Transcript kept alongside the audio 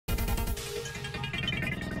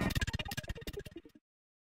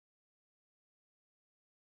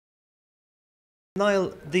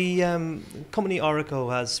Niall, the company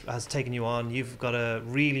Orreco has taken you on. You've got a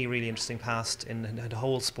really interesting past in the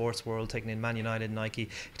whole sports world, taking in Man United, Nike.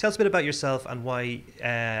 Tell us a bit about yourself and why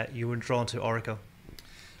you were drawn to Orreco.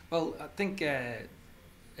 Well, I think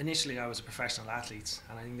initially I was a professional athlete,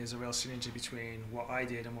 and I think there's a real synergy between what I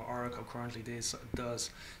did and what Orreco currently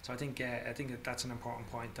does. So I think that's an important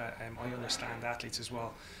point, that I understand athletes as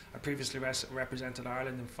well. I previously represented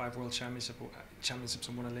Ireland in 5 World Championships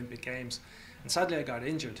and 1 Olympic Games, and sadly I got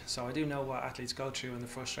injured. So I do know what athletes go through and the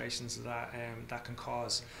frustrations that that can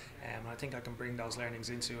cause. I think I can bring those learnings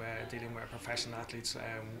into dealing with professional athletes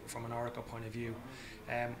from an Orreco point of view.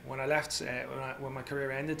 When I left, when my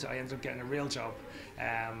career ended, I ended up getting a real job.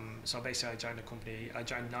 So basically I joined a company, I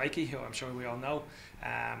joined Nike, who I'm sure we all know,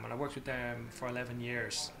 and I worked with them for 11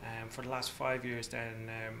 years. For the last 5 years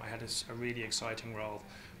then I had a really exciting role,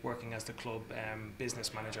 working as the club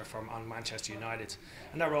business manager on Manchester United.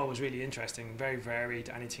 And that role was really interesting, very varied,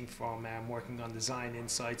 anything from working on design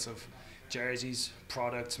insights of jerseys,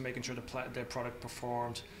 products, making sure the product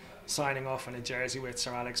performed, signing off on a jersey with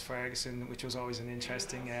Sir Alex Ferguson, which was always an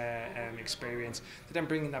interesting experience, to then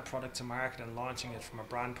bringing that product to market and launching it from a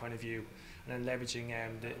brand point of view, and then leveraging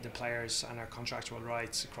the players and our contractual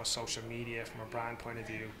rights across social media from a brand point of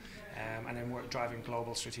view, and then we're driving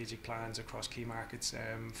global strategic plans across key markets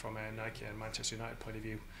from a Nike and Manchester United point of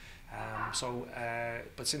view.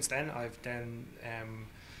 But since then I've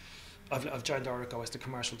joined Orreco as the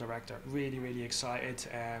commercial director. Really excited.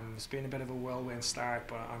 It's been a bit of a whirlwind start,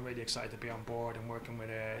 but I'm really excited to be on board and working with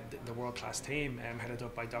the world-class team headed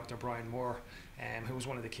up by Dr. Brian Moore, who was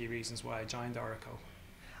one of the key reasons why I joined Orreco.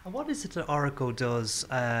 And what is it that Orreco does,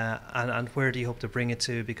 and where do you hope to bring it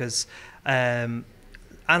to? Because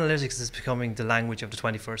analytics is becoming the language of the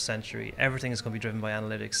 21st century. Everything is going to be driven by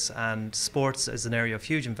analytics, and sports is an area of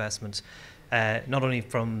huge investment. Not only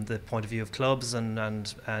from the point of view of clubs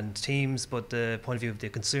and teams, but the point of view of the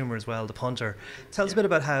consumer as well, the punter. Tell us a bit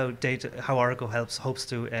about how Orreco hopes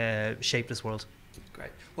to shape this world.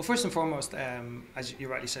 Great. Well, first and foremost, as you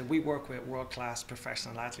rightly said, we work with world-class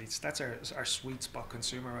professional athletes. That's our sweet spot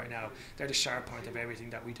consumer right now. They're the sharp point of everything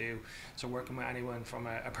that we do. So working with anyone from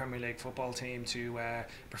a Premier League football team to a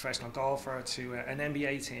professional golfer to an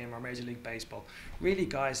NBA team or Major League Baseball. Really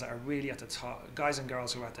guys that are really at the top, guys and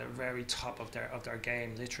girls who are at the very top of their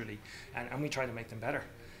game, literally. And we try to make them better.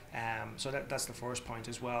 So that's the first point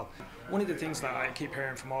as well. One of the things that I keep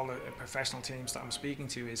hearing from all the professional teams that I'm speaking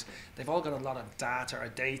to is they've all got a lot of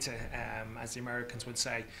data, as the Americans would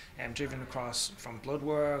say, driven across from blood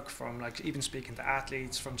work, from like even speaking to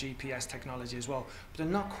athletes, from GPS technology as well. But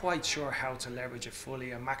they're not quite sure how to leverage it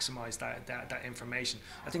fully and maximise that information.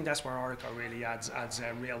 I think that's where Orreco really adds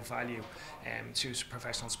real value to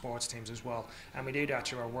professional sports teams as well. And we do that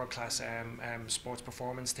through our world-class sports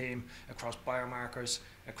performance team across biomarkers,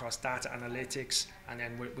 across data analytics, and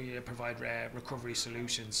then we provide recovery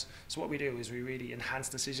solutions. So what we do is we really enhance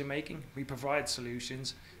decision making. We provide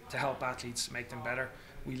solutions to help athletes make them better.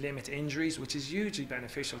 We limit injuries, which is hugely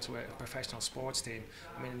beneficial to a professional sports team.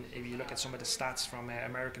 I mean, if you look at some of the stats from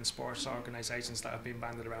American sports organisations that have been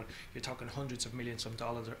banded around, you're talking hundreds of millions of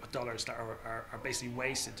dollars that are basically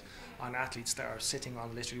wasted on athletes that are sitting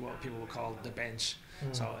on literally what people would call the bench.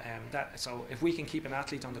 So if we can keep an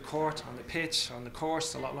athlete on the court, on the pitch, on the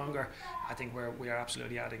course a lot longer, I think we are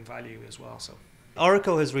absolutely adding value as well. So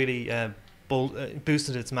Orreco has really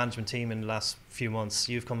boosted its management team in the last few months.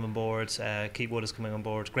 You've come on board, Keith Wood is coming on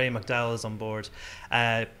board, Graeme McDowell is on board.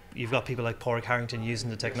 You've got people like Padraig, Harrington using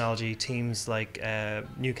the technology, teams like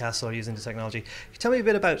Newcastle are using the technology. Can you tell me a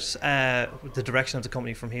bit about the direction of the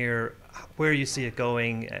company from here, where you see it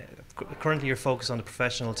going? Currently you're focused on the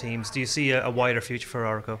professional teams. Do you see a wider future for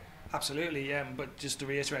Orreco? Absolutely, yeah. But just to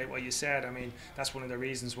reiterate what you said, I mean, that's one of the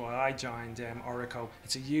reasons why I joined Orreco.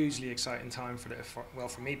 It's a hugely exciting time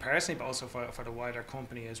for me personally, but also for the wider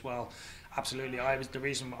company as well. Absolutely, the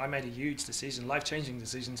reason I made a huge decision, life-changing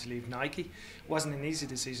decision to leave Nike. It wasn't an easy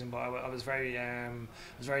decision, but I was very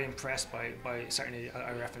impressed by certainly,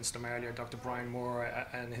 I referenced him earlier, Dr. Brian Moore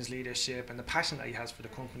and his leadership and the passion that he has for the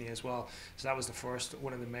company as well. So that was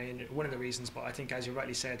one of the reasons. But I think, as you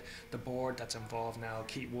rightly said, the board that's involved now,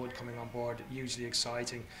 Keith Wood coming on board, hugely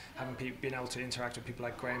exciting. Having been able to interact with people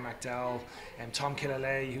like Graeme McDowell and Tom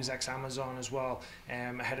Killalay, who's ex-Amazon as well,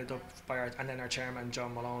 headed up by and then our chairman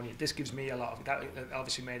John Maloney. This gives me a lot of that.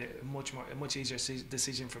 Obviously made it a much easier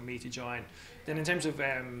decision for me to join. Then in terms of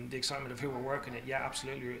the excitement of who we're working at, yeah,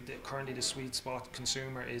 absolutely. Currently the sweet spot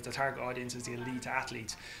consumer is the target audience is the elite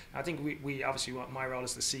athlete. I think we obviously, my role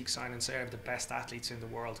is to seek, sign and serve the best athletes in the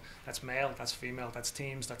world. That's male, that's female, that's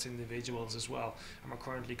teams, that's individuals as well. And we're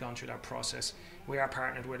currently gone through that process. We are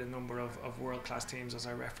partnered with a number of world-class teams, as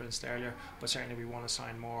I referenced earlier, but certainly we want to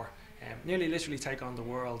sign more. Nearly literally take on the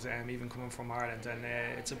world, even coming from Ireland, and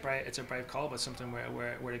it's a brave call, but something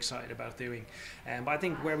we're excited about doing. But I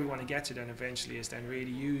think where we want to get to then eventually is then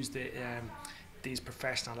really use these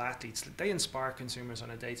professional athletes. They inspire consumers on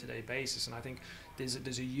a day-to-day basis, and I think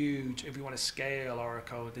there's a huge, if we want to scale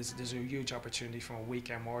Orreco, there's a huge opportunity from a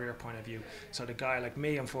weekend warrior point of view. So the guy like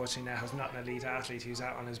me, unfortunately, now is not an elite athlete who's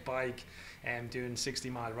out on his bike and doing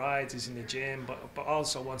 60-mile rides, he's in the gym, but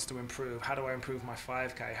also wants to improve. How do I improve my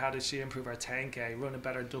 5K? How does she improve her 10K? Run a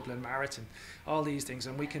better Dublin Marathon? All these things,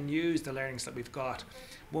 and we can use the learnings that we've got.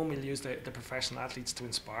 One, we'll use the professional athletes to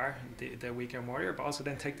inspire the weekend warrior, but also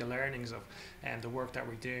then take the learnings of the work that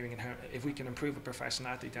we're doing, and how, if we can improve a professional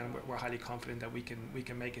athlete, then we're highly confident that we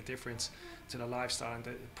can make a difference to the lifestyle and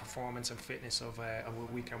the performance and fitness of a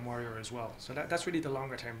weekend warrior as well. So that's really the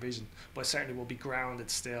longer term vision, but certainly will be grounded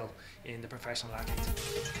still in the professional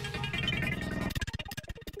athlete.